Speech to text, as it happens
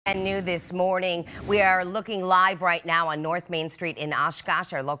And new this morning, we are looking live right now on North Main Street in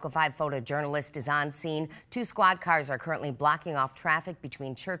Oshkosh. Our Local 5 photojournalist is on scene. 2 squad cars are currently blocking off traffic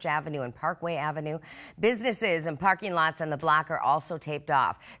between Church Avenue and Parkway Avenue. Businesses and parking lots on the block are also taped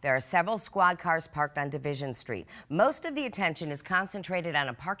off. There are several squad cars parked on Division Street. Most of the attention is concentrated on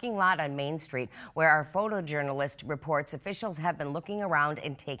a parking lot on Main Street, where our photojournalist reports officials have been looking around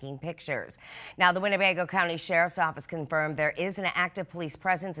and taking pictures. Now, the Winnebago County Sheriff's Office confirmed there is an active police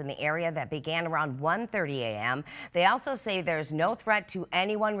presence in the area that began around 1:30 a.m. They also say there's no threat to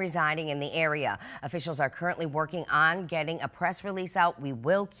anyone residing in the area. Officials are currently working on getting a press release out. We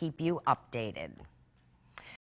will keep you updated.